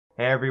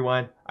Hey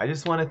everyone, I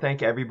just want to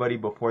thank everybody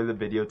before the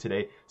video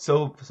today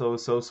so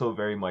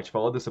very much for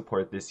all the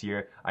support this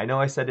year. I know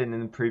I said it in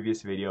the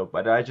previous video,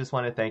 but I just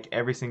want to thank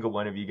every single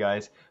one of you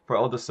guys for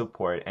all the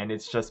support, and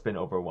it's just been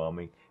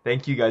overwhelming.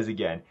 Thank you guys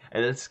again,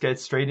 and let's get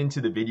straight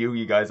into the video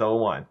you guys all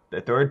want,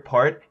 the third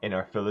part in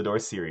our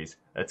Philidor series.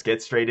 Let's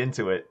get straight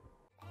into it.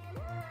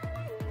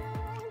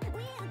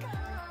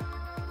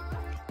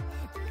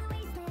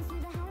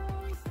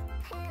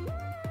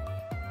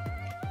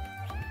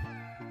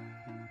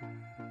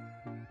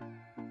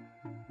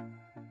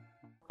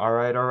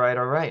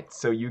 Alright.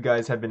 So you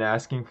guys have been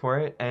asking for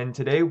it, and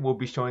today we'll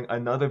be showing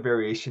another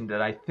variation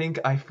that I think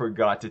I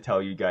forgot to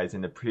tell you guys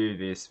in the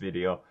previous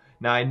video.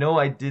 Now I know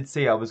I did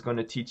say I was going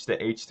to teach the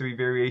H3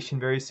 variation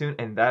very soon,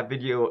 and that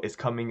video is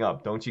coming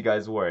up, don't you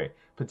guys worry.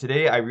 But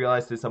today I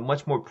realized there's a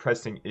much more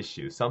pressing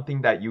issue,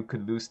 something that you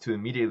could lose to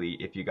immediately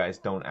if you guys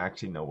don't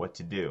actually know what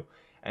to do.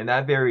 And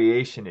that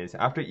variation is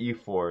after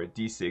e4,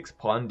 d6,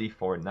 pawn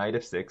d4, knight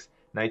f6,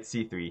 knight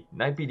c3,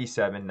 knight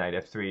bd7, knight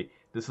f3.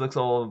 This looks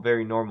all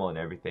very normal and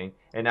everything.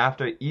 And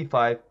after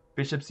e5,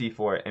 bishop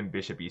c4, and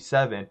bishop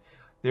e7,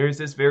 there's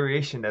this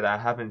variation that I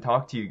haven't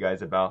talked to you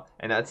guys about,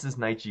 and that's this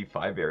knight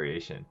g5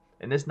 variation.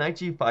 And this knight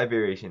g5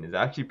 variation is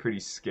actually pretty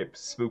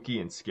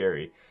spooky and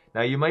scary.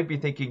 Now you might be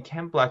thinking,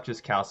 can black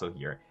just castle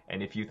here?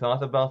 And if you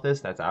thought about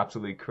this, that's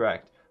absolutely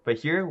correct. But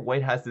here,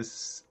 white has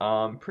this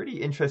pretty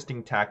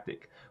interesting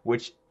tactic,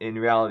 which in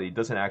reality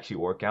doesn't actually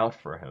work out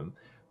for him.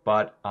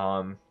 But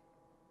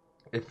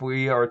if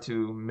we are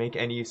to make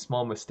any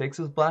small mistakes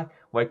with black,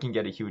 white can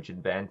get a huge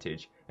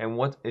advantage. And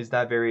what is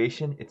that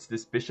variation? It's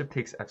this bishop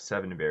takes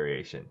f7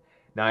 variation.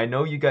 Now I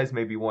know you guys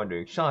may be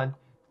wondering, Sean,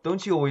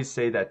 don't you always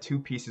say that two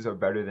pieces are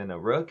better than a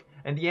rook?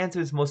 And the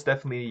answer is most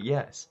definitely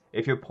yes.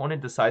 If your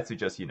opponent decides to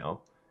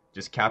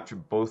just capture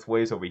both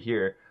ways over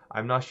here,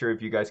 I'm not sure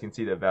if you guys can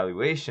see the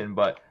evaluation,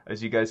 but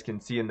as you guys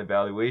can see in the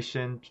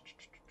evaluation,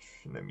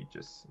 let me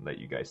just let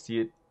you guys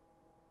see it.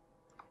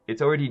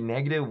 It's already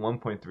negative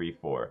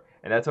 1.34,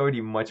 and that's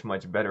already much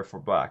better for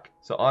black.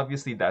 So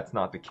obviously that's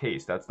not the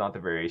case. That's not the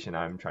variation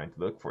I'm trying to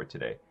look for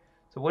today.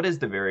 So what is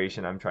the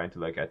variation I'm trying to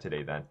look at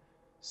today then?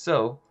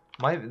 So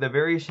the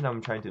variation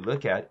I'm trying to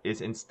look at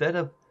is, instead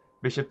of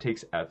bishop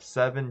takes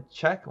f7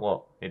 check,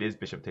 well, it is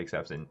bishop takes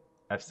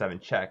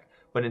f7 check,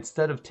 but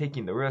instead of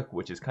taking the rook,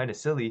 which is kind of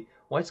silly,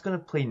 white's going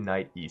to play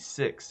knight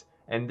e6.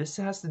 And this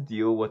has to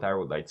deal with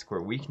our light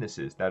square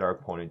weaknesses that our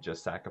opponent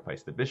just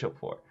sacrificed the bishop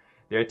for.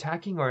 They're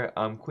attacking our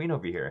queen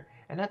over here,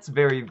 and that's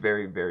very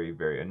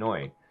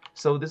annoying.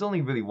 So there's only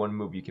really one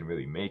move you can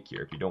really make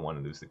here if you don't want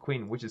to lose the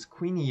queen, which is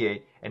queen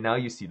e8, and now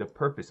you see the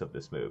purpose of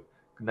this move.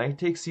 Knight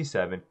takes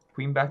c7,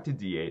 queen back to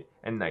d8,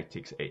 and knight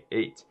takes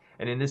a8.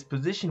 And in this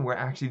position, we're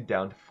actually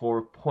down to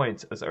 4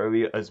 points as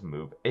early as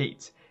move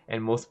 8.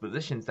 And most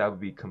positions, that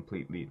would be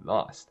completely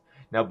lost.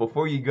 Now,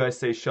 before you guys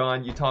say,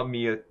 Sean, you taught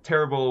me a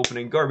terrible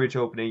opening, garbage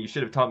opening, you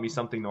should have taught me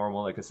something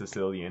normal like a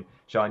Sicilian.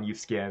 Sean, you've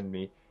scammed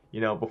me.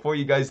 Before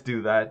you guys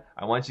do that,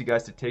 I want you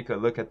guys to take a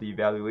look at the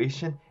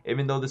evaluation.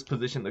 Even though this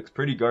position looks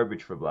pretty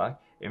garbage for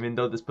black, even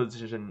though this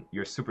position,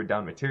 you're super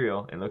down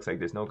material and looks like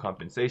there's no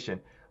compensation,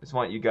 I just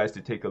want you guys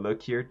to take a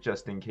look here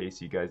just in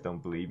case you guys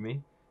don't believe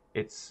me.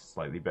 It's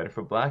slightly better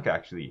for black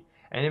actually.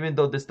 And even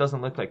though this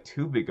doesn't look like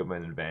too big of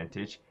an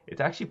advantage,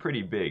 it's actually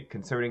pretty big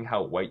considering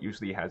how white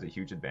usually has a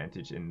huge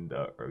advantage in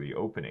the early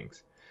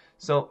openings.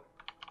 So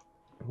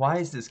why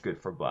is this good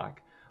for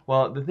black?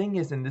 Well, the thing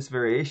is, in this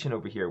variation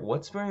over here,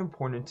 what's very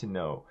important to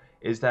know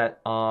is that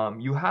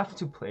you have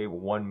to play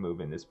one move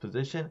in this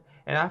position,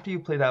 and after you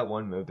play that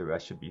one move, the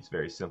rest should be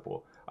very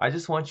simple. I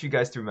just want you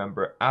guys to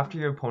remember, after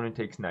your opponent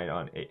takes knight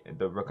on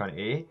the rook on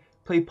a8,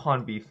 play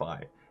pawn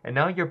b5, and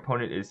now your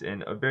opponent is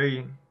in a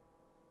very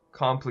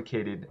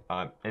complicated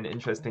and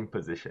interesting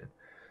position.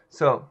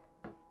 So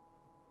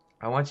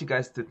I want you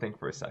guys to think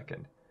for a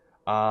second.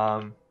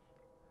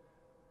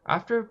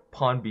 After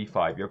pawn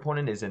b5, your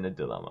opponent is in a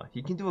dilemma.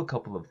 He can do a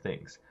couple of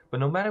things, but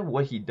no matter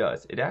what he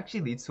does, it actually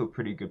leads to a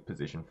pretty good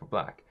position for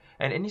black.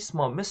 And any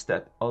small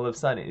misstep, all of a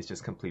sudden, is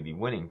just completely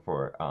winning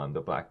for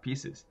the black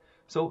pieces.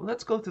 So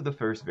let's go through the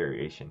first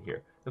variation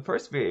here. The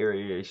first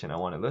variation I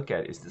want to look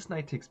at is this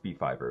knight takes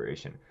b5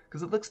 variation,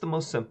 because it looks the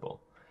most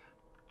simple.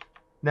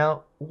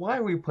 Now, why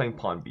are we playing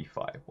pawn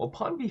b5? Well,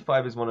 pawn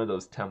b5 is one of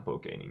those tempo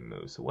gaining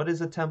moves. So what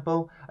is a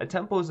tempo? A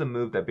tempo is a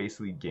move that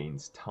basically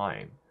gains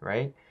time,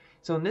 right?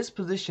 So in this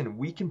position,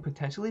 we can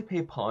potentially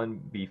play pawn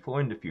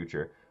b4 in the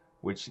future,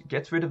 which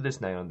gets rid of this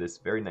knight on this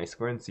very nice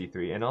square in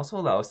c3, and also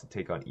allows us to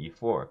take on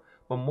e4.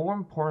 But more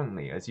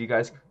importantly, as you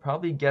guys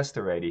probably guessed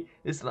already,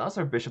 this allows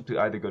our bishop to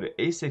either go to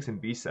a6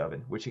 and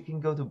b7, which it can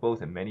go to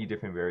both in many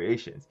different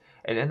variations,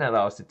 and then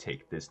allow us to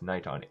take this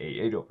knight on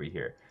a8 over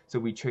here. So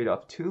we trade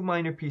off two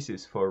minor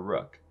pieces for a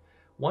rook.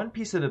 One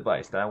piece of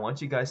advice that I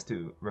want you guys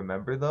to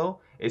remember though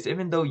is,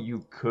 even though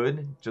you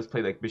could just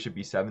play like bishop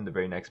b7 the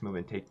very next move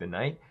and take the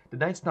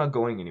knight's not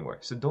going anywhere.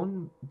 So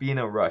don't be in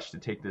a rush to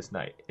take this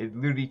knight. It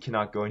literally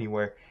cannot go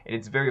anywhere, and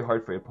it's very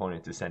hard for your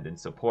opponent to send in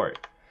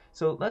support.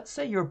 So let's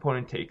say your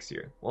opponent takes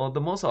here. Well,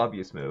 the most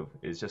obvious move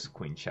is just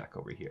queen check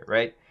over here,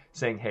 right?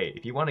 saying, hey,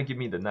 if you want to give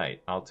me the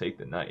knight, I'll take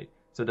the knight.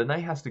 So the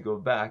knight has to go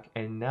back,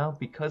 and now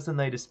because the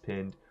knight is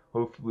pinned,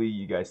 hopefully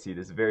you guys see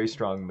this very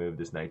strong move,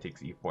 this knight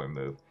takes e4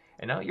 move.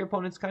 And now your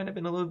opponent's kind of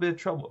in a little bit of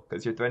trouble,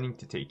 because you're threatening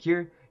to take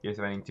here, you're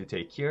threatening to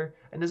take here,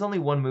 and there's only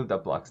one move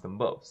that blocks them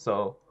both.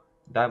 So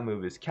that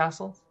move is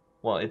castle.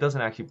 Well, it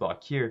doesn't actually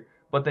block here,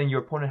 but then your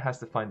opponent has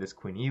to find this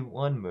queen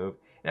e1 move,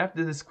 and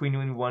after this queen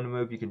e1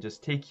 move, you can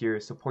just take here,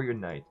 support your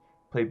knight,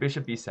 play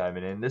bishop b7,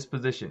 and in this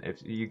position,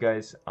 if you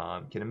guys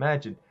can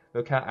imagine,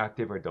 look how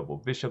active our double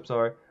bishops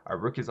are. Our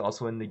rook is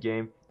also in the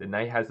game. The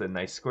knight has a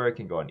nice square,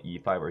 can go on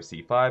e5 or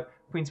c5.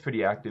 Queen's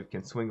pretty active,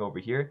 can swing over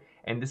here.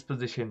 And this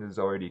position is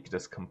already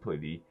just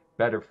completely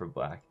better for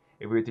black.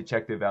 If we were to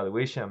check the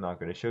evaluation, I'm not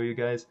going to show you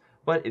guys,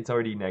 but it's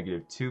already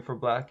 -2 for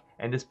black.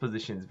 And this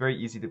position is very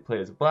easy to play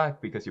as black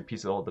because your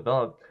piece is all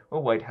developed,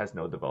 while white has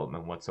no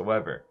development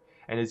whatsoever.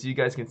 And as you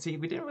guys can see,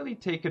 we didn't really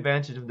take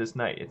advantage of this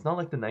knight. It's not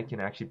like the knight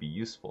can actually be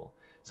useful.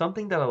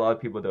 Something that a lot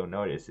of people don't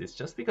notice is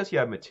just because you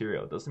have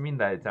material doesn't mean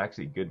that it's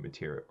actually good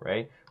material,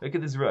 right? Look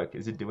at this rook.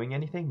 Is it doing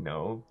anything?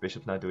 No.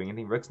 Bishop's not doing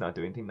anything. Rook's not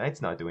doing anything.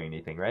 Knight's not doing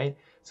anything, right?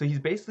 So he's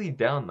basically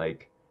down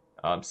like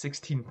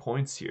 16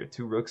 points here.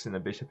 2 rooks and a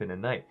bishop and a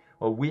knight.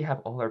 Well, we have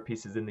all our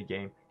pieces in the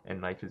game,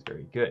 and knight is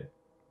very good.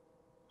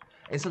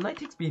 And so knight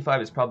takes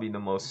b5 is probably the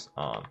most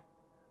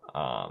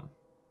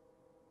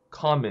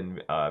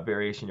common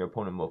variation your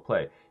opponent will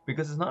play,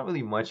 because there's not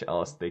really much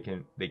else they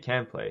can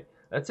play.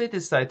 Let's say they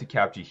decide to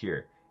capture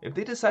here. If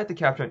they decide to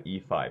capture on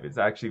e5, it's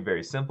actually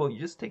very simple. You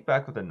just take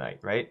back with a knight,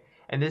 right?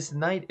 And this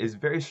knight is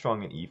very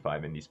strong in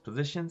e5 in these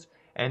positions,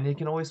 and it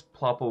can always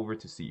plop over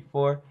to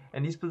c4,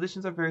 and these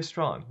positions are very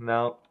strong.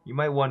 Now, you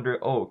might wonder,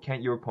 oh,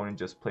 can't your opponent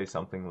just play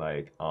something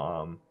like,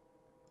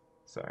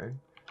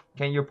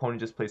 can't your opponent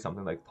just play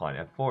something like pawn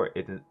f4?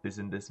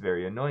 Isn't this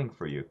very annoying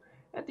for you?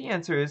 And the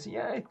answer is,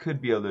 yeah, it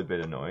could be a little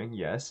bit annoying,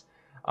 yes.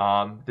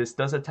 This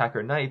does attack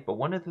our knight, but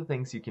one of the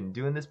things you can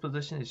do in this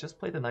position is just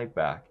play the knight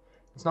back.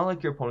 It's not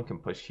like your opponent can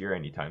push here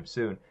anytime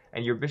soon,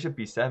 and your bishop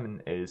b7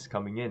 is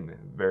coming in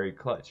very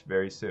clutch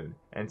very soon.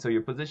 And so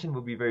your position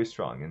will be very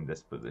strong in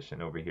this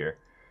position over here.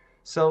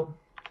 So,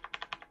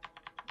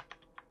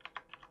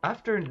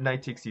 after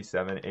knight takes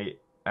c7,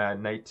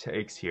 knight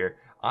takes here,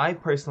 I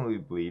personally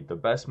believe the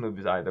best move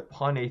is either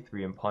pawn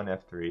a3 and pawn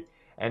f3.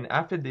 And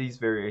after these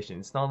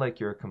variations, it's not like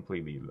you're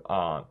completely,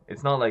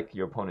 it's not like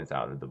your opponent's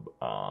out of the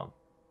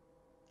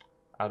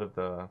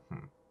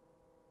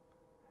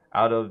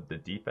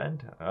deep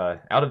end?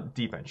 Out of the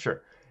deep end,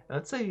 sure. Now,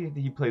 let's say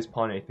he plays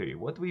pawn a3.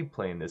 What do we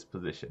play in this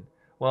position?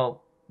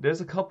 Well,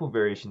 there's a couple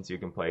variations you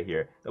can play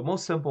here. The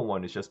most simple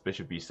one is just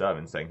bishop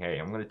b7, saying, hey,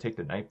 I'm going to take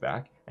the knight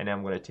back, and then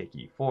I'm going to take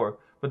e4.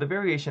 But the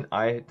variation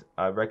I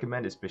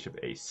recommend is bishop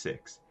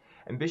a6.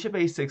 And bishop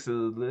a6 is a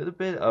little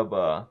bit of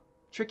a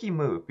tricky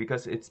move,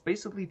 because it's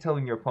basically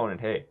telling your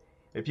opponent, hey,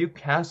 if you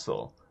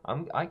castle,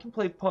 I can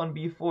play pawn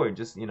b4 and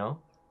just,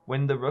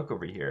 win the rook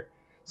over here.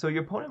 So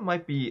your opponent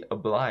might be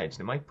obliged.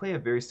 They might play a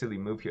very silly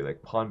move here,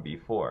 like pawn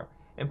b4.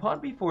 And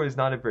pawn b4 is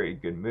not a very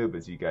good move,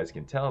 as you guys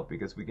can tell,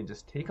 because we can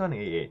just take on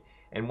a8.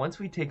 And once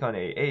we take on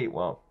a8,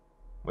 well,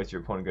 what's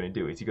your opponent going to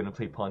do? Is he going to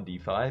play pawn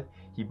d5?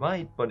 He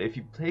might, but if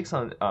he takes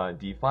on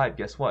d5,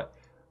 guess what?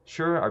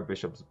 Sure, our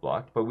bishop's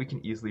blocked, but we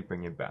can easily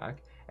bring it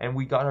back. And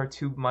we got our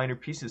 2 minor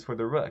pieces for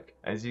the rook.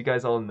 As you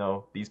guys all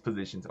know, these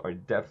positions are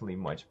definitely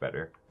much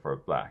better for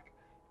black.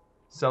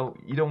 So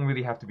you don't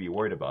really have to be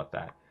worried about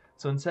that.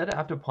 So instead,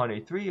 after pawn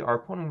a3, our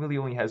opponent really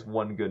only has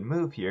one good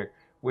move here,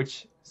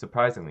 which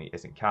surprisingly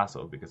isn't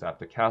castle, because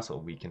after castle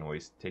we can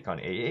always take on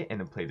a8 and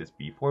then play this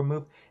b4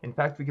 move. In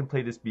fact, we can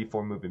play this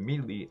b4 move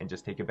immediately and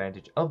just take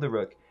advantage of the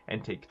rook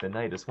and take the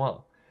knight as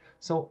well.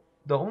 So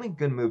the only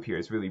good move here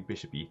is really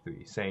bishop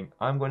e3, saying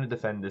I'm going to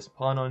defend this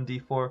pawn on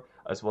d4,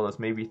 as well as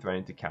maybe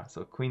threatening to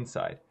castle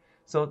queenside.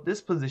 So this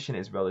position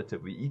is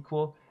relatively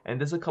equal, and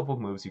there's a couple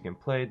moves you can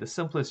play, the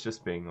simplest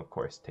just being, of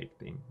course,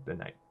 taking the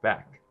knight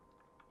back.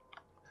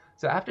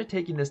 So after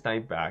taking this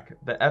knight back,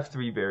 the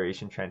f3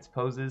 variation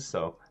transposes,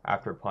 so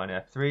after pawn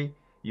f3,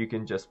 you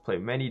can just play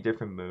many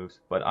different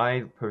moves, but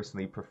I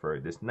personally prefer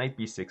this knight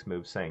b6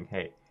 move, saying,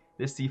 hey,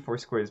 this c4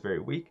 square is very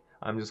weak,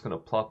 I'm just going to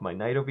plop my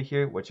knight over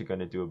here, what you're going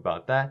to do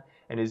about that?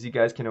 And as you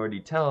guys can already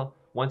tell,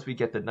 once we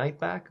get the knight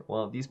back,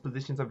 well, these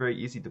positions are very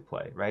easy to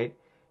play, right?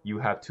 You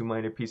have 2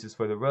 minor pieces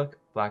for the rook,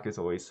 black is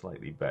always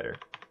slightly better.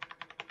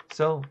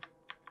 So,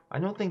 I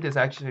don't think there's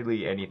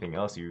actually anything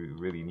else you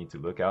really need to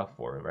look out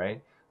for,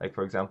 right? Like,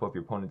 for example, if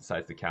your opponent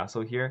decides to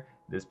castle here,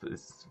 this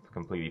is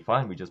completely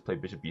fine. We just play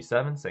bishop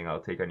b7, saying I'll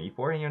take on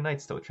e4, and your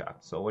knight's still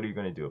trapped. So what are you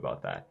going to do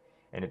about that?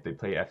 And if they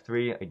play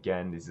f3,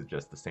 again, these are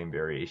just the same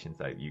variations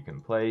that you can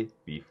play.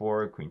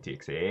 b4, queen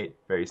takes a8,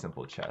 very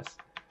simple chess.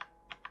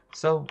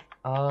 So,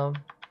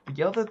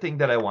 the other thing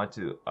that I want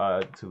to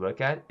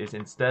look at is,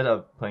 instead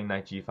of playing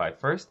knight g5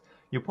 first,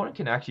 your opponent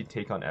can actually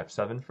take on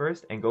f7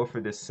 first and go for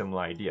this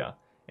similar idea,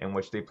 in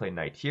which they play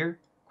knight here,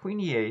 queen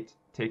e8,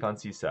 take on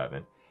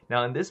c7.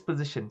 Now in this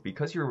position,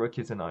 because your rook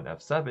isn't on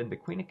f7, the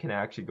queen can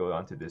actually go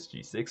onto this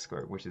g6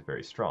 square, which is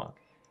very strong.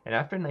 And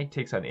after knight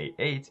takes on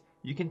a8,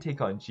 you can take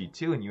on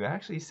g2, and you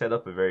actually set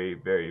up a very,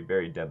 very,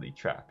 very deadly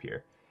trap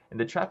here. And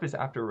the trap is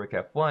after rook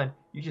f1,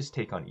 you just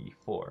take on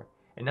e4.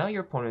 And now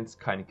your opponent's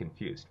kind of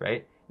confused,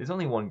 right? There's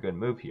only one good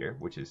move here,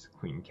 which is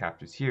queen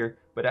captures here.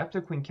 But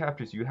after queen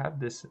captures, you have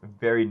this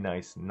very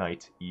nice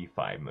knight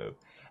e5 move.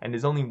 And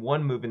there's only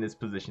one move in this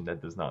position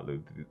that does not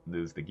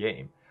lose the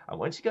game. I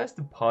want you guys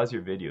to pause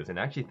your videos and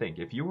actually think,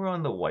 if you were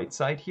on the white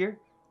side here,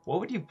 what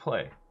would you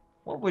play?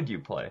 What would you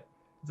play?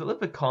 It's a little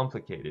bit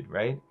complicated,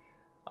 right?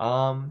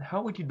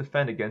 How would you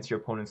defend against your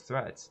opponent's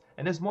threats?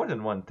 And there's more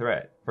than one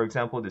threat. For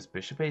example, there's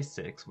bishop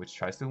a6, which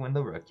tries to win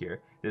the rook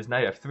here. There's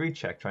knight f3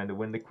 check, trying to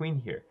win the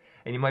queen here.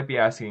 And you might be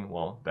asking,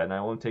 well, then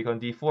I won't take on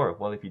d4.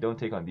 Well, if you don't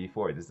take on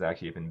d4, this is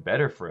actually even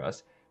better for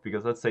us,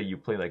 because let's say you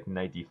play like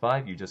knight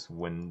d5, you just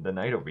win the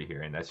knight over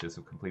here, and that's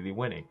just completely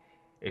winning.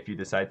 If you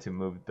decide to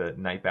move the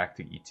knight back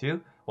to e2,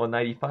 well,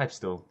 knight e5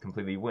 still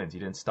completely wins. You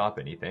didn't stop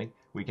anything.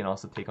 We can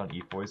also take on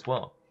e4 as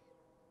well.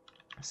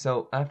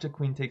 So after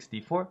queen takes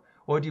d4,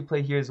 what would you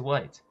play here as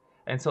white?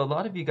 And so a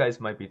lot of you guys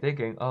might be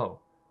thinking,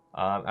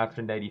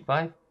 after knight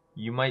e5,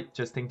 you might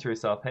just think to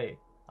yourself, hey,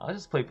 I'll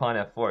just play pawn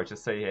f4.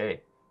 Just say,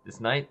 hey, this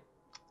knight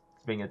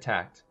is being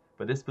attacked.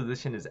 But this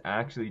position is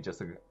actually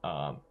just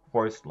a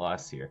forced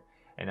loss here.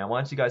 And I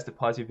want you guys to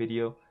pause your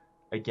video.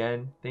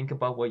 Again, think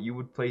about what you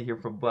would play here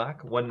for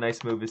black. One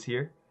nice move is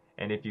here.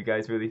 And if you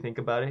guys really think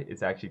about it,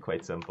 it's actually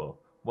quite simple.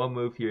 One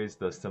move here is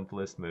the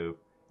simplest move,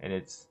 and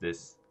it's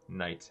this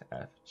knight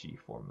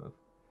fg4 move.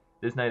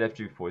 This knight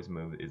fg4's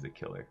move is a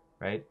killer,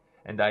 right?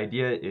 And the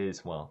idea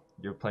is, well,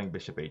 you're playing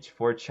bishop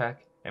h4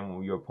 check,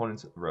 and your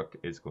opponent's rook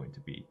is going to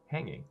be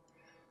hanging.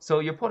 So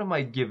your opponent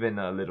might give in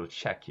a little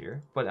check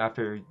here, but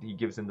after he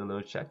gives in the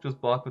little check, just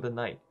block with a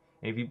knight.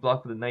 And if you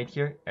block with a knight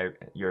here,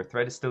 your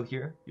threat is still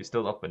here, you're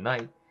still up a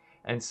knight.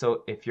 And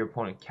so if your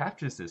opponent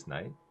captures this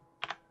knight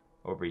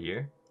over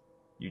here,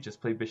 you just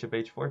play bishop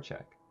h4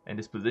 check. And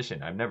this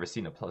position, I've never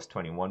seen a plus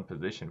 21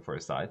 position for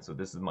a side, so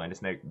this is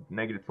minus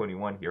negative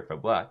 21 here for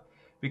black.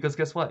 Because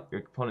guess what?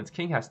 Your opponent's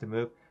king has to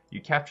move,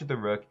 you capture the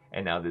rook,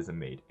 and now there's a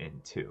mate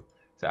in 2.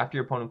 So after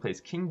your opponent plays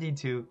king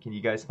d2, can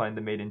you guys find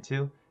the mate in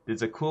 2?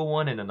 There's a cool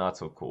one and a not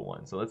so cool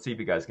one. So let's see if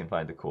you guys can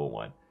find the cool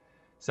one.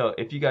 So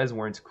if you guys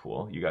weren't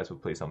cool, you guys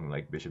would play something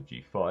like bishop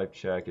g5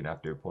 check, and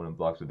after your opponent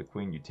blocks with the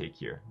queen, you take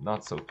here.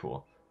 Not so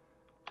cool.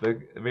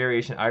 The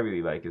variation I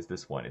really like is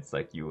this one. It's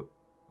like you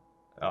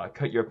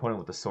cut your opponent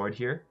with the sword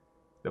here.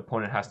 The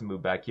opponent has to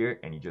move back here,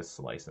 and you just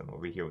slice them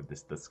over here with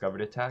this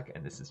discovered attack,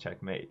 and this is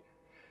checkmate.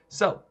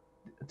 So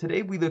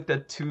today we looked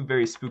at two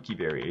very spooky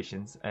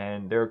variations,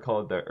 and they're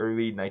called the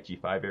early knight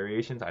g5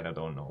 variations. I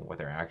don't know what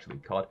they're actually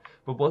called,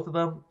 but both of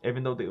them,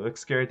 even though they look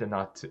scary, they're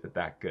not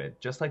that good.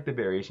 Just like the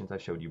variations I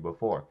showed you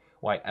before.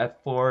 Why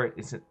f4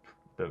 isn't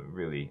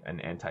really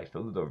an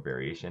anti-philidor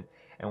variation,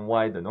 and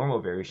why the normal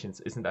variations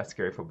isn't that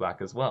scary for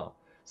black as well.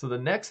 So the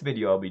next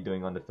video I'll be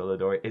doing on the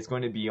philidor is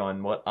going to be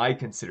on what I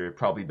consider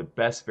probably the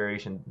best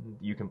variation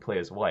you can play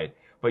as white.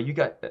 But you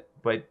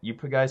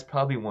guys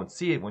probably won't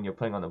see it when you're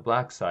playing on the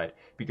black side,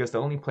 because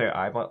the only player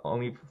I've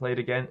only played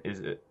against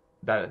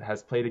that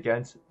has played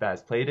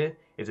it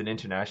is an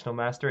international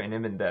master, and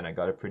even then I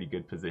got a pretty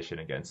good position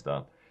against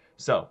them.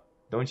 So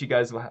you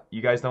guys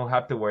don't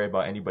have to worry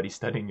about anybody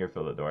studying your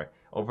philidor.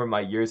 Over my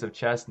years of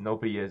chess,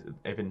 nobody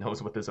even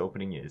knows what this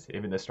opening is,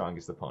 even the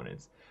strongest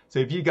opponents. So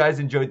if you guys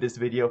enjoyed this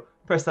video,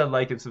 press that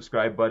like and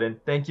subscribe button.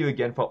 Thank you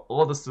again for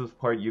all the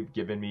support you've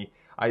given me.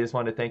 I just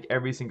want to thank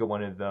every single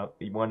one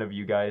of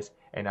you guys,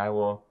 and I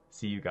will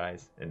see you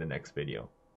guys in the next video.